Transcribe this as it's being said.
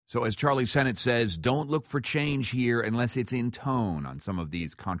So as Charlie Sennett says, don't look for change here unless it's in tone on some of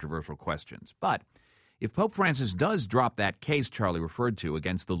these controversial questions. But if Pope Francis does drop that case Charlie referred to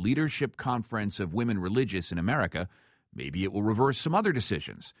against the Leadership Conference of Women Religious in America, maybe it will reverse some other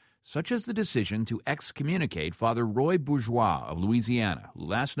decisions, such as the decision to excommunicate Father Roy Bourgeois of Louisiana, who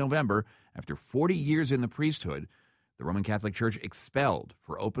last November, after 40 years in the priesthood, the Roman Catholic Church expelled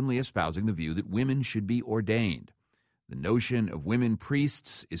for openly espousing the view that women should be ordained. The notion of women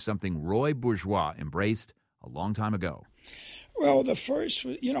priests is something Roy Bourgeois embraced a long time ago. Well, the first,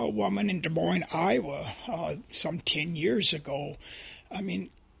 woman in Des Moines, Iowa, some 10 years ago,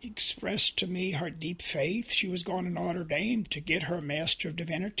 expressed to me her deep faith. She was going to Notre Dame to get her Master of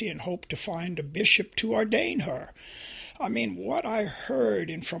Divinity and hoped to find a bishop to ordain her. What I heard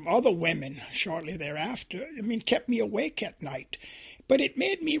and from other women shortly thereafter, kept me awake at night. But it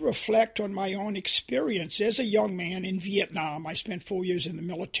made me reflect on my own experience as a young man in Vietnam. I spent 4 years in the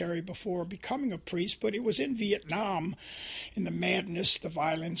military before becoming a priest, but it was in Vietnam, in the madness, the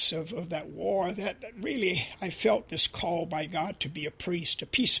violence of that war, that really I felt this call by God to be a priest, a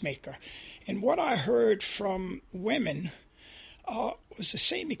peacemaker. And what I heard from women was the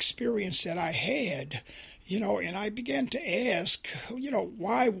same experience that I had, and I began to ask,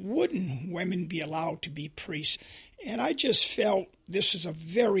 why wouldn't women be allowed to be priests? And I just felt this is a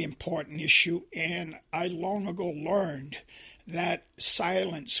very important issue, and I long ago learned that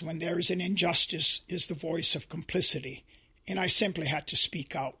silence when there is an injustice is the voice of complicity, and I simply had to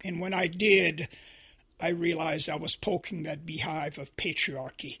speak out. And when I did, I realized I was poking that beehive of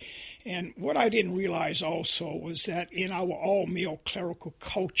patriarchy. And what I didn't realize also was that in our all-male clerical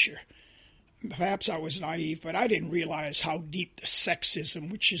culture, perhaps I was naive, but I didn't realize how deep the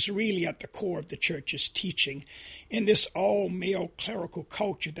sexism, which is really at the core of the church's teaching, in this all-male clerical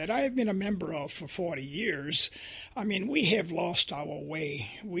culture that I have been a member of for 40 years, we have lost our way.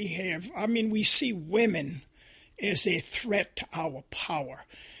 We see women as a threat to our power.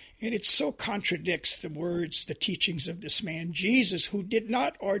 And it so contradicts the words, the teachings of this man, Jesus, who did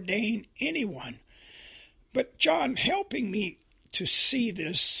not ordain anyone. But John, helping me to see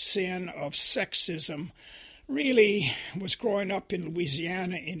this sin of sexism really was growing up in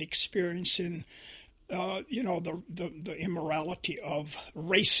Louisiana and experiencing, the immorality of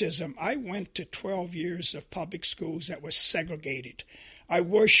racism. I went to 12 years of public schools that was segregated. I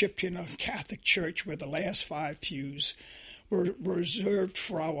worshiped in a Catholic church where the last 5 pews were reserved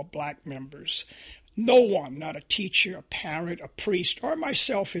for our black members. No one, not a teacher, a parent, a priest, or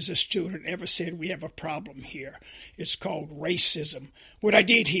myself as a student, ever said we have a problem here. It's called racism. What I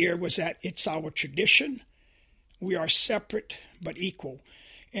did hear was that it's our tradition. We are separate but equal.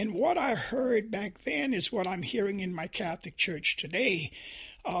 And what I heard back then is what I'm hearing in my Catholic church today.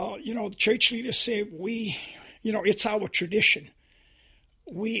 The church leaders say it's our tradition.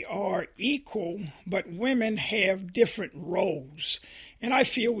 We are equal, but women have different roles. And I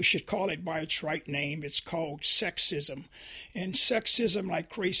feel we should call it by its right name. It's called sexism. And sexism,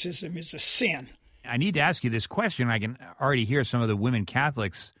 like racism, is a sin. I need to ask you this question. I can already hear some of the women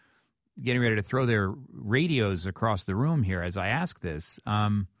Catholics getting ready to throw their radios across the room here as I ask this.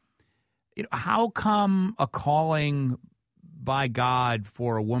 How come a calling by God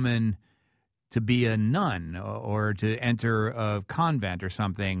for a woman to be a nun or to enter a convent or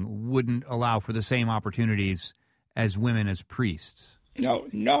something wouldn't allow for the same opportunities as women as priests? No,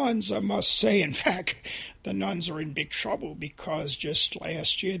 nuns, I must say, in fact, the nuns are in big trouble because just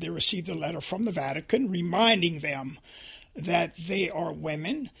last year they received a letter from the Vatican reminding them that they are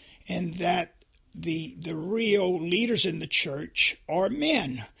women and that the real leaders in the church are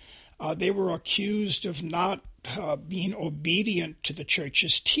men. They were accused of not being obedient to the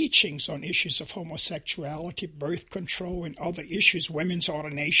church's teachings on issues of homosexuality, birth control, and other issues, women's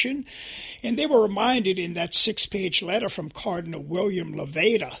ordination. And they were reminded in that 6-page letter from Cardinal William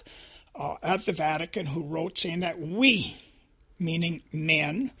Levada at the Vatican, who wrote saying that we, meaning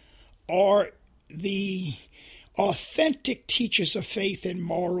men, are the authentic teachers of faith and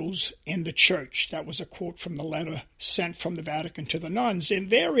morals in the church. That was a quote from the letter sent from the Vatican to the nuns. And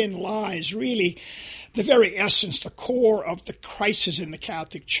therein lies really the very essence, the core of the crisis in the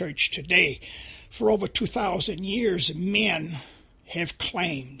Catholic Church today. For over 2,000 years, men have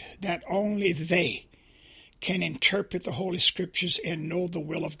claimed that only they can interpret the Holy Scriptures and know the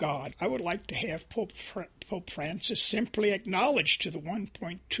will of God. I would like to have Pope Francis simply acknowledge to the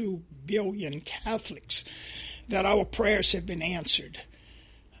 1.2 billion Catholics that our prayers have been answered.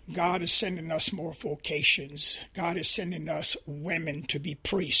 God is sending us more vocations. God is sending us women to be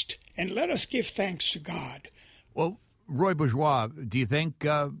priests. And let us give thanks to God. Well, Roy Bourgeois, do you think,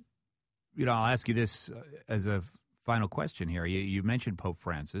 I'll ask you this as a final question here. You mentioned Pope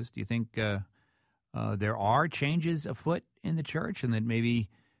Francis. Do you think there are changes afoot in the church, and that maybe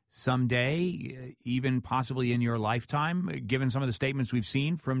someday, even possibly in your lifetime, given some of the statements we've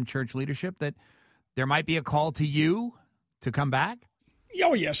seen from church leadership, that there might be a call to you to come back?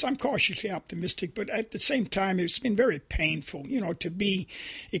 Oh, yes, I'm cautiously optimistic, but at the same time, it's been very painful, to be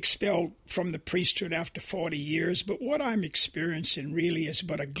expelled from the priesthood after 40 years. But what I'm experiencing really is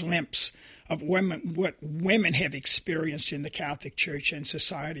but a glimpse of what women have experienced in the Catholic Church and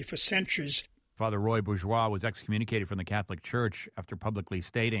society for centuries. Father Roy Bourgeois was excommunicated from the Catholic Church after publicly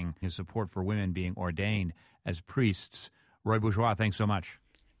stating his support for women being ordained as priests. Roy Bourgeois, thanks so much.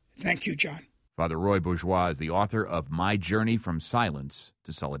 Thank you, John. Father Roy Bourgeois is the author of My Journey from Silence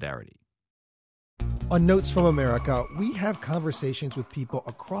to Solidarity. On Notes from America, we have conversations with people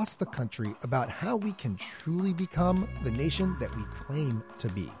across the country about how we can truly become the nation that we claim to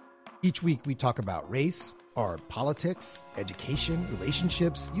be. Each week we talk about race, our politics, education,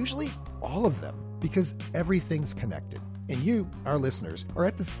 relationships, usually all of them, because everything's connected. And you, our listeners, are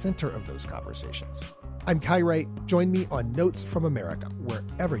at the center of those conversations. I'm Kai Wright. Join me on Notes from America,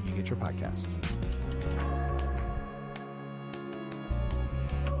 wherever you get your podcasts.